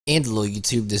And hello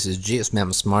YouTube, this is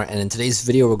GSmanimsmart, and in today's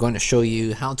video we're going to show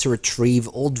you how to retrieve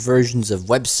old versions of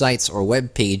websites or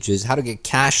web pages, how to get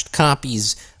cached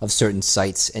copies of certain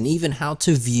sites, and even how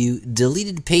to view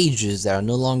deleted pages that are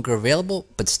no longer available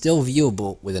but still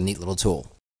viewable with a neat little tool.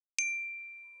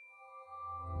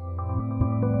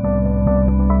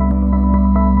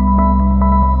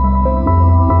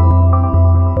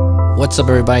 What's up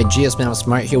everybody,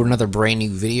 GSmanimsmart here with another brand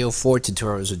new video for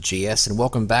Tutorials with GS, and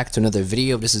welcome back to another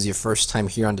video. If this is your first time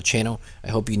here on the channel, I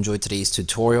hope you enjoyed today's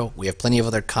tutorial. We have plenty of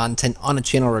other content on the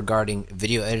channel regarding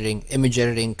video editing, image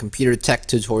editing, computer tech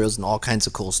tutorials, and all kinds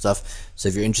of cool stuff. So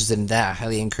if you're interested in that, I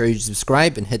highly encourage you to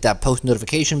subscribe and hit that post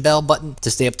notification bell button to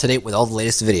stay up to date with all the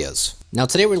latest videos. Now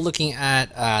today we're looking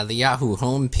at the Yahoo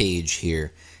homepage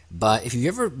here, but if you've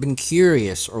ever been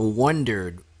curious or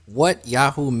wondered what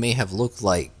Yahoo may have looked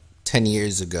like 10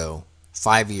 years ago,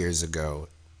 5 years ago,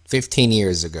 15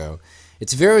 years ago,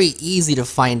 it's very easy to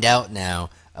find out now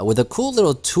with a cool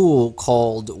little tool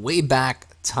called Wayback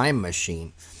Time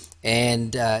Machine.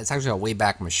 And it's actually a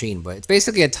Wayback Machine, but it's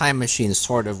basically a time machine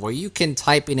sort of, where you can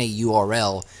type in a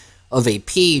URL of a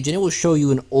page and it will show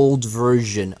you an old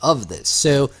version of this.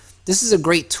 So this is a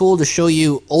great tool to show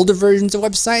you older versions of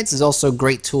websites. It's also a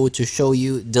great tool to show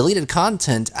you deleted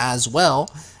content as well,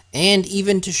 and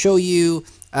even to show you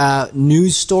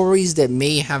news stories that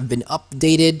may have been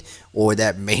updated or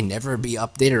that may never be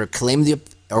updated,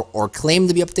 or claim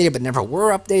to be updated but never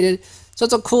were updated. So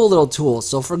it's a cool little tool.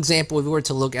 So for example, if we were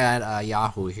to look at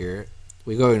Yahoo here,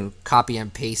 we go and copy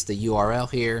and paste the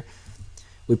URL here,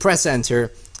 we press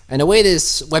enter, and the way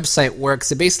this website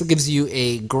works, it basically gives you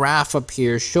a graph up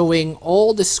here showing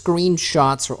all the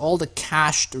screenshots or all the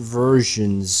cached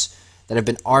versions that have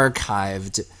been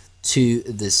archived to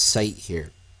this site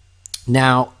here.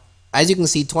 Now, as you can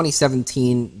see,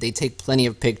 2017, they take plenty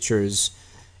of pictures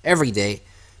every day.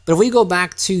 But if we go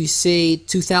back to, say,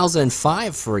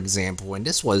 2005, for example, and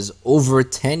this was over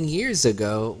 10 years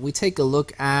ago, we take a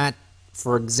look at,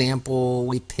 for example,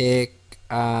 we pick,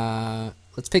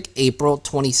 let's pick April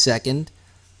 22nd,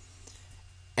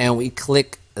 and we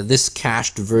click this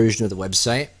cached version of the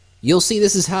website. You'll see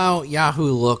this is how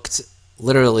Yahoo looked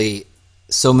literally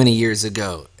so many years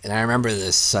ago. And I remember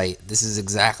this site. This is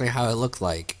exactly how it looked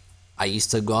like. I used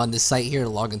to go on this site here to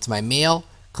log into my mail,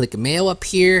 click mail up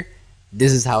here.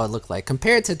 This is how it looked like.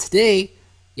 Compared to today,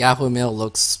 Yahoo Mail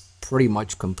looks pretty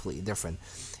much completely different.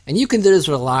 And you can do this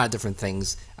with a lot of different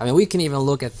things. I mean, we can even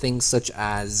look at things such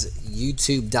as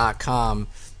YouTube.com.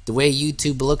 The way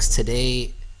YouTube looks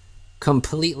today,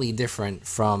 completely different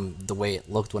from the way it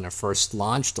looked when it first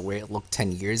launched, the way it looked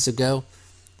 10 years ago.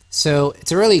 So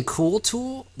it's a really cool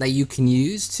tool that you can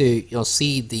use to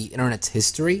see the internet's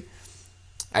history.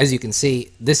 As you can see,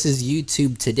 this is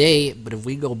YouTube today, but if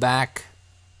we go back,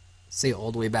 say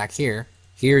all the way back here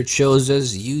it shows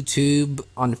us YouTube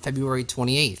on February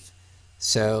 28th.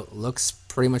 So it looks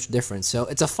pretty much different. So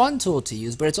it's a fun tool to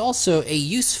use, but it's also a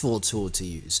useful tool to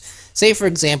use. Say for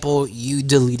example, you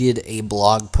deleted a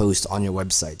blog post on your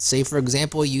website. Say for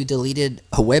example, you deleted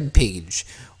a web page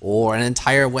or an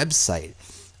entire website,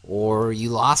 or you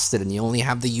lost it and you only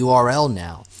have the URL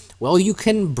now. Well, you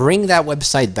can bring that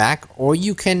website back, or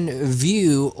you can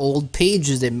view old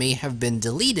pages that may have been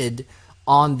deleted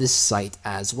on this site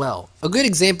as well. A good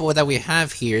example that we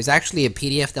have here is actually a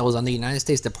PDF that was on the United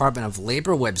States Department of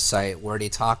Labor website, where they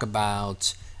talk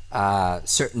about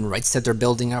certain rights that they're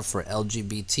building up for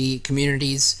LGBT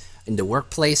communities in the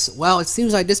workplace. Well, it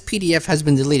seems like this PDF has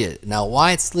been deleted. Now,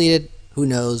 why it's deleted, who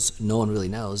knows? No one really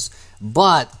knows.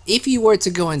 But if you were to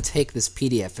go and take this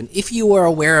PDF, and if you were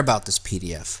aware about this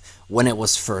PDF when it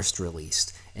was first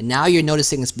released, and now you're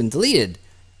noticing it's been deleted,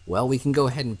 well, we can go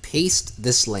ahead and paste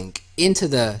this link into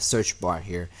the search bar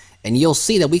here, and you'll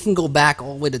see that we can go back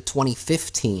all the way to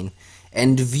 2015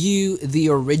 and view the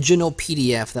original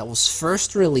PDF that was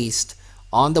first released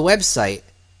on the website,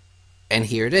 and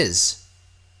here it is.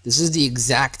 This is the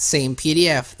exact same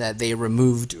PDF that they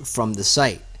removed from the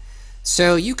site.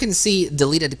 So you can see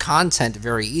deleted content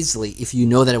very easily if you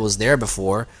know that it was there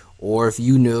before, or if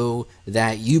you know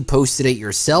that you posted it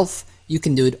yourself. You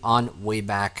can do it on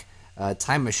Wayback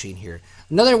Time Machine here.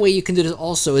 Another way you can do this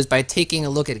also is by taking a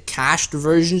look at cached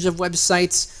versions of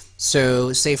websites.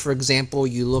 So say for example,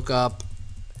 you look up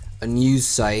a news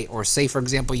site, or say for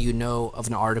example, you know of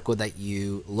an article that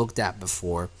you looked at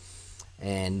before,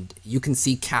 and you can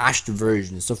see cached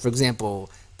versions. So for example,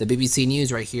 the BBC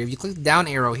News right here, if you click the down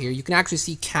arrow here, you can actually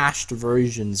see cached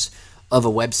versions of a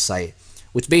website,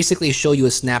 which basically show you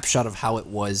a snapshot of how it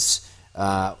was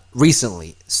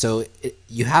recently. So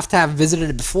you have to have visited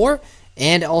it before,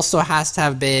 and it also has to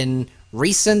have been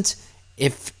recent,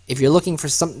 if you're looking for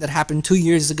something that happened 2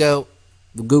 years ago,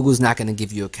 Google's not going to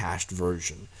give you a cached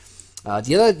version.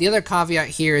 The other caveat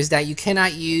here is that you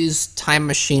cannot use Time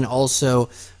Machine also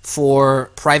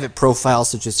for private profiles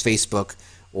such as Facebook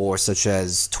or such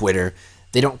as Twitter.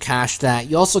 They don't cache that.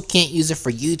 You also can't use it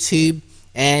for YouTube,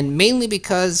 and mainly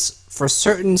because for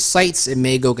certain sites it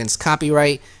may go against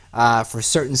copyright. For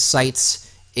certain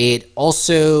sites it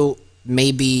also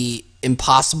may be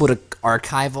impossible to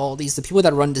archive all these. The people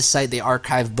that run this site, they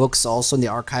archive books also, and they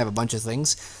archive a bunch of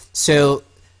things. So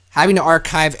having to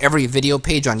archive every video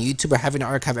page on YouTube or having to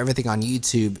archive everything on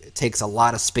YouTube takes a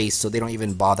lot of space, so they don't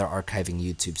even bother archiving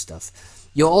YouTube stuff.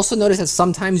 You'll also notice that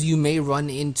sometimes you may run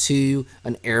into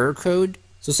an error code.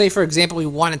 So say, for example, we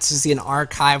wanted to see an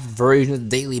archived version of the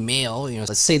Daily Mail.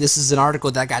 Let's say this is an article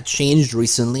that got changed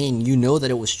recently, and you know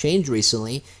that it was changed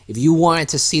recently. If you wanted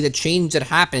to see the change that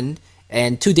happened,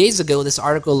 and 2 days ago this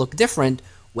article looked different,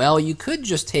 well, you could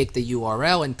just take the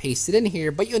URL and paste it in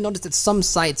here, but you'll notice that some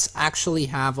sites actually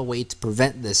have a way to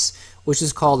prevent this, which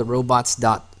is called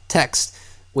robots.txt,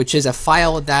 which is a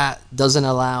file that doesn't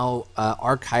allow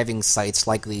archiving sites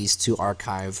like these to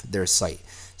archive their site.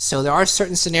 So there are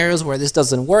certain scenarios where this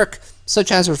doesn't work,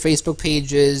 such as for Facebook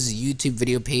pages, YouTube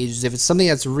video pages. If it's something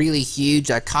that's really huge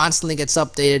that constantly gets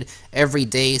updated every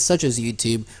day, such as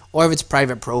YouTube, or if it's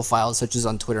private profiles, such as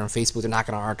on Twitter and Facebook, they're not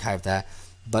going to archive that.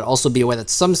 But also be aware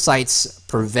that some sites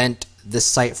prevent this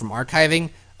site from archiving,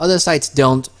 other sites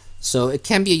don't, so it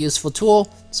can be a useful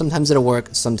tool. Sometimes it'll work,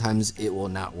 sometimes it will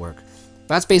not work.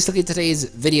 But that's basically today's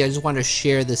video. I just wanted to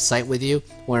share this site with you,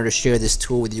 wanted to share this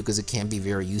tool with you because it can be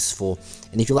very useful.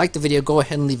 And if you like the video, go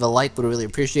ahead and leave a like, would really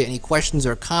appreciate any questions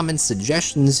or comments,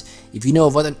 suggestions. If you know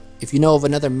of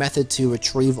another method to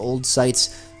retrieve old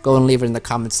sites, go and leave it in the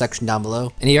comment section down below.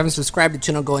 And if you haven't subscribed to the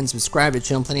channel, go ahead and subscribe to the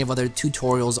channel. Plenty of other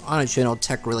tutorials on the channel,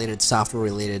 tech related, software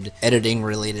related, editing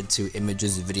related to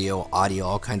images, video, audio,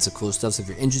 all kinds of cool stuff. So if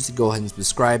you're interested, go ahead and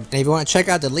subscribe. And if you want to check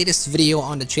out the latest video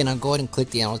on the channel, go ahead and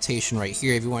click the annotation right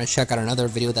here. If you want to check out another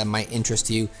video that might interest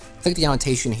you, click the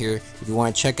annotation here. If you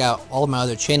want to check out all of my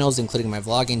other channels, including my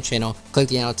vlogging channel, click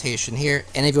the annotation here.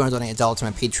 And if you want to donate $1 to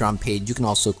my Patreon page, you can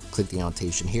also click the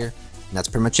annotation here. And that's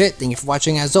pretty much it. Thank you for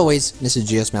watching as always. This is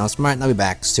GSmanimsmart, and I'll be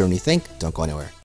back soon. You think? Don't go anywhere.